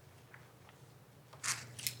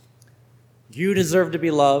You deserve to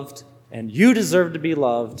be loved, and you deserve to be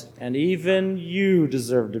loved, and even you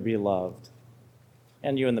deserve to be loved.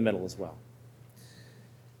 And you in the middle as well.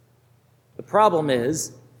 The problem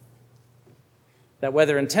is that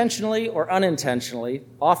whether intentionally or unintentionally,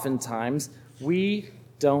 oftentimes we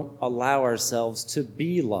don't allow ourselves to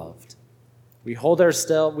be loved. We hold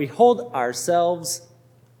ourselves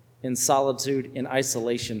in solitude, in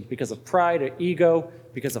isolation, because of pride or ego,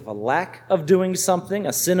 because of a lack of doing something,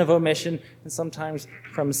 a sin of omission, and sometimes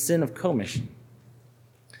from a sin of commission.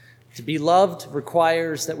 To be loved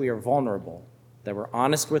requires that we are vulnerable, that we're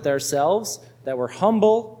honest with ourselves, that we're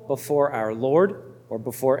humble before our Lord or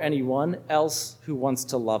before anyone else who wants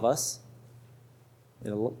to love us.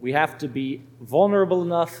 We have to be vulnerable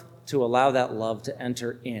enough to allow that love to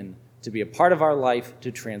enter in, to be a part of our life,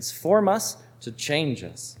 to transform us, to change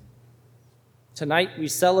us. Tonight we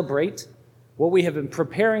celebrate what we have been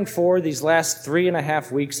preparing for these last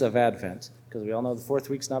 3.5 weeks of Advent, because we all know the fourth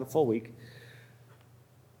week's not a full week.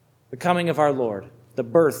 The coming of our Lord, the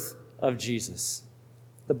birth of Jesus,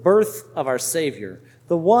 the birth of our Savior,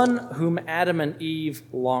 the one whom Adam and Eve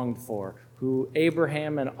longed for, who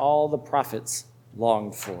Abraham and all the prophets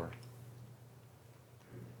longed for.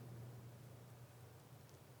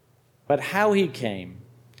 But how he came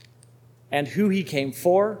and who he came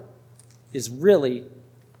for is really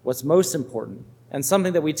what's most important and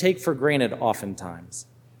something that we take for granted oftentimes.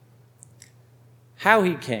 How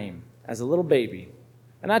he came as a little baby,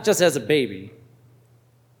 and not just as a baby,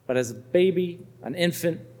 but as a baby, an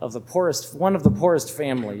infant of one of the poorest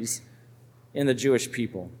families in the Jewish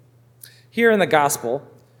people. Here in the gospel,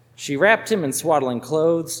 she wrapped him in swaddling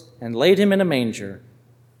clothes and laid him in a manger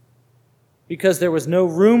because there was no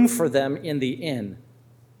room for them in the inn.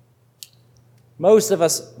 Most of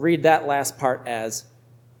us read that last part as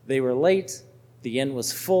they were late, the inn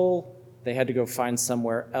was full, they had to go find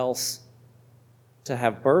somewhere else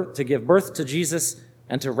to give birth to Jesus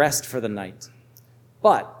and to rest for the night.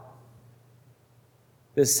 But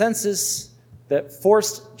the census that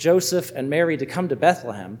forced Joseph and Mary to come to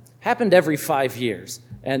Bethlehem happened every 5 years.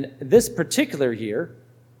 And this particular year,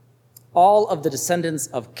 all of the descendants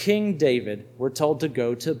of King David were told to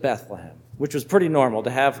go to Bethlehem, which was pretty normal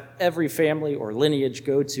to have every family or lineage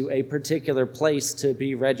go to a particular place to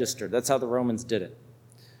be registered. That's how the Romans did it.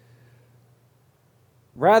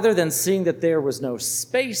 Rather than seeing that there was no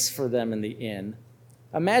space for them in the inn,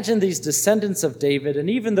 imagine these descendants of David, and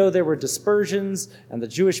even though there were dispersions and the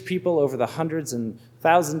Jewish people over the hundreds and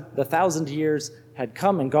thousand years had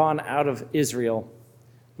come and gone out of Israel,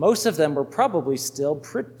 most of them were probably still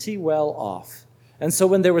pretty well off. And so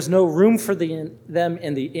when there was no room for them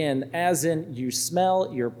in the inn, as in you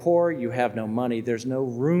smell, you're poor, you have no money, there's no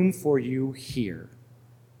room for you here.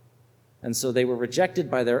 And so they were rejected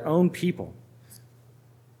by their own people.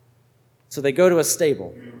 So they go to a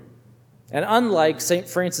stable. And unlike St.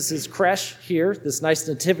 Francis's creche here, this nice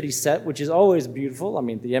nativity set, which is always beautiful,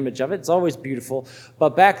 the image of it's always beautiful,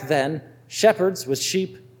 but back then, shepherds with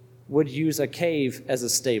sheep would use a cave as a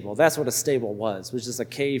stable. That's what a stable was just a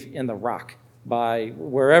cave in the rock by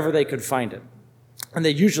wherever they could find it. And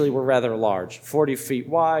they usually were rather large, 40 feet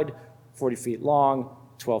wide, 40 feet long,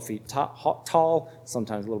 12 feet tall,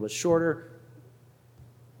 sometimes a little bit shorter.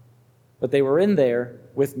 But they were in there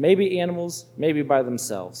with maybe animals, maybe by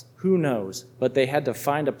themselves. Who knows? But they had to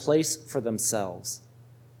find a place for themselves.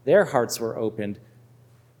 Their hearts were opened.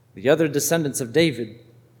 The other descendants of David,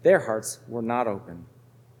 their hearts were not open.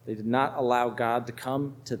 They did not allow God to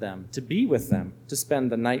come to them, to be with them, to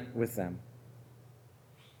spend the night with them.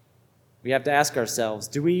 We have to ask ourselves,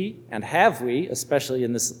 do we, and have we, especially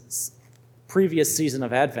in this previous season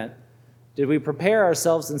of Advent, did we prepare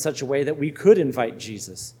ourselves in such a way that we could invite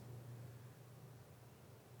Jesus?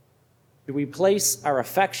 Do we place our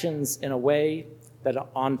affections in a way that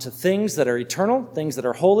onto things that are eternal, things that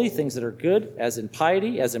are holy, things that are good, as in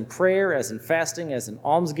piety, as in prayer, as in fasting, as in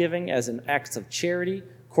almsgiving, as in acts of charity,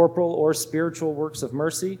 corporal or spiritual works of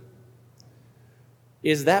mercy?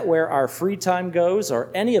 Is that where our free time goes, or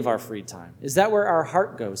any of our free time? Is that where our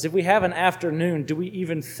heart goes? If we have an afternoon, do we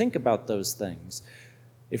even think about those things?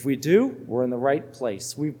 If we do, we're in the right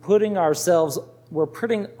place. We're putting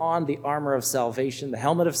on the armor of salvation, the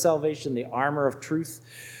helmet of salvation, the armor of truth,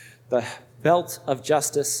 the belt of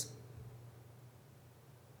justice.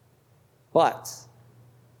 But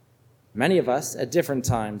many of us, at different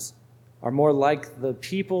times, are more like the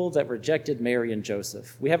people that rejected Mary and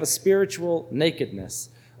Joseph. We have a spiritual nakedness,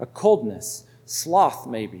 a coldness, sloth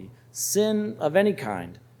maybe, sin of any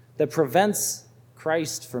kind that prevents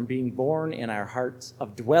Christ from being born in our hearts,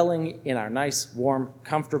 of dwelling in our nice, warm,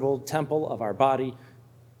 comfortable temple of our body,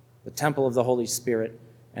 the temple of the Holy Spirit,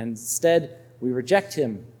 And instead, we reject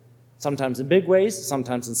him, sometimes in big ways,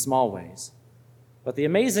 sometimes in small ways. But the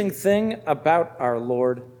amazing thing about our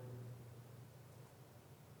Lord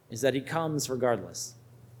is that he comes regardless.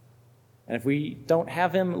 And if we don't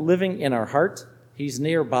have him living in our heart, he's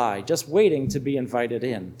nearby, just waiting to be invited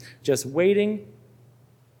in, just waiting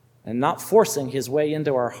and not forcing his way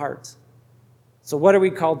into our heart. So what are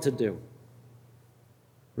we called to do?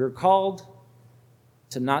 We're called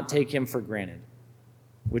to not take him for granted,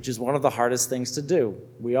 which is one of the hardest things to do.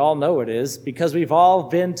 We all know it is because we've all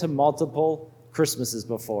been to multiple Christmases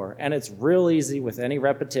before, and it's real easy with any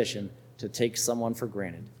repetition to take someone for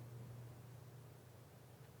granted.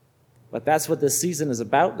 But that's what this season is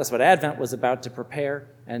about. That's what Advent was about, to prepare.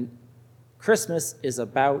 And Christmas is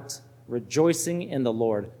about rejoicing in the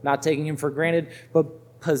Lord, not taking him for granted,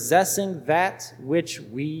 but possessing that which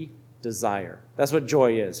we desire. That's what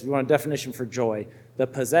joy is. If you want a definition for joy, the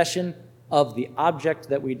possession of the object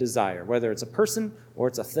that we desire, whether it's a person or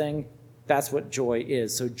it's a thing, that's what joy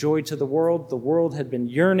is. So joy to the world had been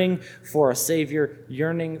yearning for a Savior,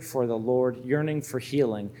 yearning for the Lord, yearning for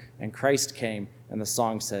healing, and Christ came, and the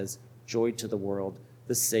song says, joy to the world,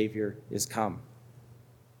 the Savior is come.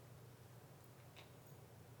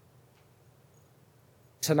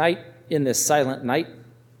 Tonight, in this silent night,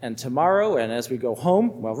 and tomorrow, and as we go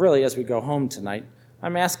home, well, really as we go home tonight,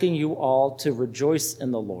 I'm asking you all to rejoice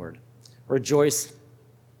in the Lord. Rejoice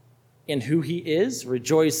in who he is.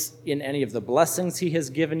 Rejoice in any of the blessings he has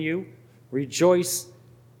given you. Rejoice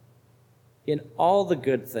in all the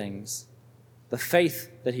good things, the faith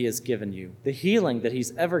that he has given you, the healing that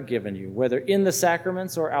he's ever given you, whether in the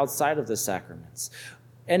sacraments or outside of the sacraments,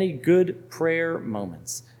 any good prayer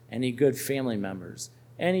moments, any good family members,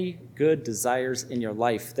 any good desires in your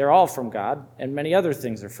life. They're all from God, and many other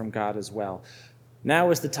things are from God as well.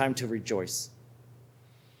 Now is the time to rejoice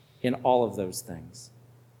in all of those things.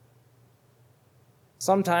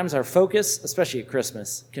 Sometimes our focus, especially at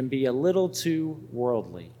Christmas, can be a little too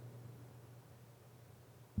worldly.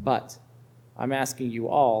 But I'm asking you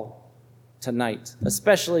all tonight,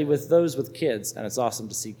 especially with those with kids, and it's awesome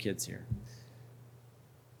to see kids here.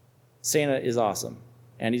 Santa is awesome,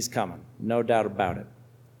 and he's coming, no doubt about it.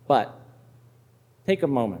 But take a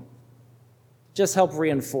moment. Just help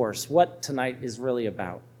reinforce what tonight is really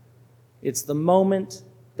about. It's the moment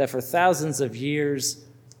that for thousands of years,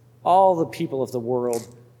 all the people of the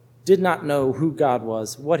world did not know who God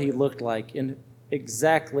was, what he looked like, and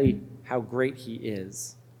exactly how great he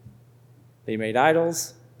is. They made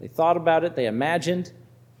idols, they thought about it, they imagined.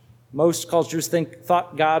 Most cultures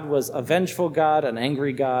thought God was a vengeful God, an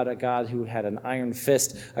angry God, a God who had an iron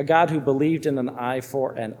fist, a God who believed in an eye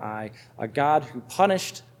for an eye, a God who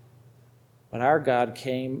punished. But our God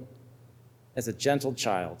came as a gentle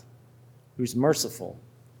child who's merciful,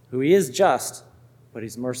 who he is just, but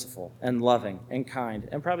he's merciful and loving and kind,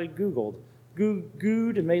 and probably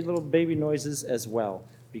gooed and made little baby noises as well,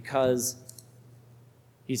 because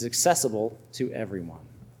he's accessible to everyone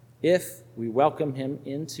if we welcome him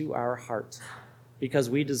into our heart,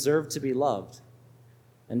 because we deserve to be loved.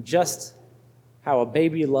 And just how a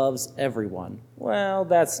baby loves everyone, well,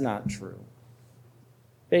 that's not true.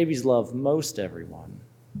 Babies love most everyone.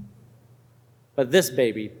 But this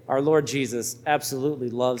baby, our Lord Jesus,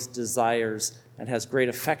 absolutely loves, desires, and has great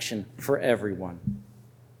affection for everyone.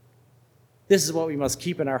 This is what we must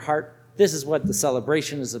keep in our heart. This is what the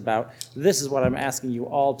celebration is about. This is what I'm asking you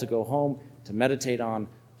all to go home, to meditate on,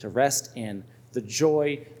 to rest in. The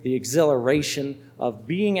joy, the exhilaration of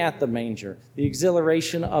being at the manger, the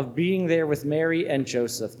exhilaration of being there with Mary and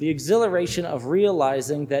Joseph, the exhilaration of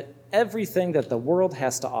realizing that everything that the world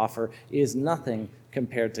has to offer is nothing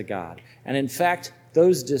compared to God. And in fact,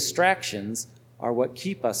 those distractions are what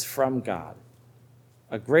keep us from God.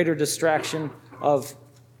 A greater distraction of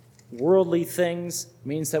worldly things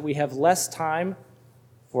means that we have less time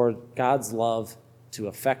for God's love to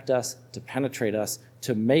affect us, to penetrate us,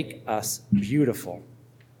 to make us beautiful.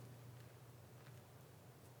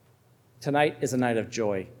 Tonight is a night of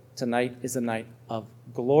joy. Tonight is a night of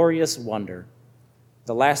glorious wonder.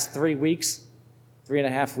 The last 3 weeks,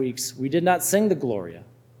 3.5 weeks, we did not sing the Gloria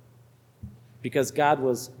because God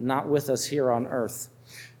was not with us here on earth.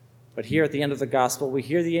 But here at the end of the gospel, we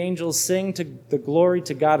hear the angels sing to the glory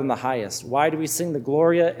to God in the highest. Why do we sing the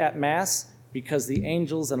Gloria at Mass? Because the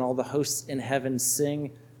angels and all the hosts in heaven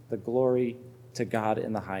sing the glory to God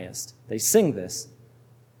in the highest. They sing this.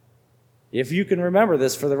 If you can remember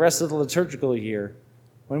this for the rest of the liturgical year,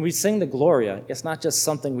 when we sing the Gloria, it's not just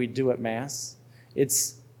something we do at Mass.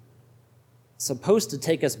 It's supposed to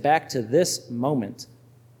take us back to this moment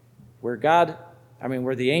where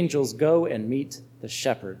the angels go and meet the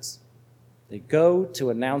shepherds They go to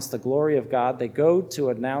announce the glory of God. They go to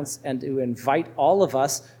announce and to invite all of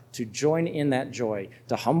us to join in that joy,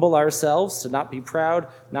 to humble ourselves, to not be proud,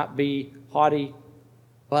 not be haughty,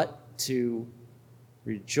 but to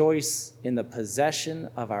rejoice in the possession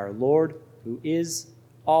of our Lord, who is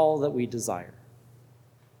all that we desire.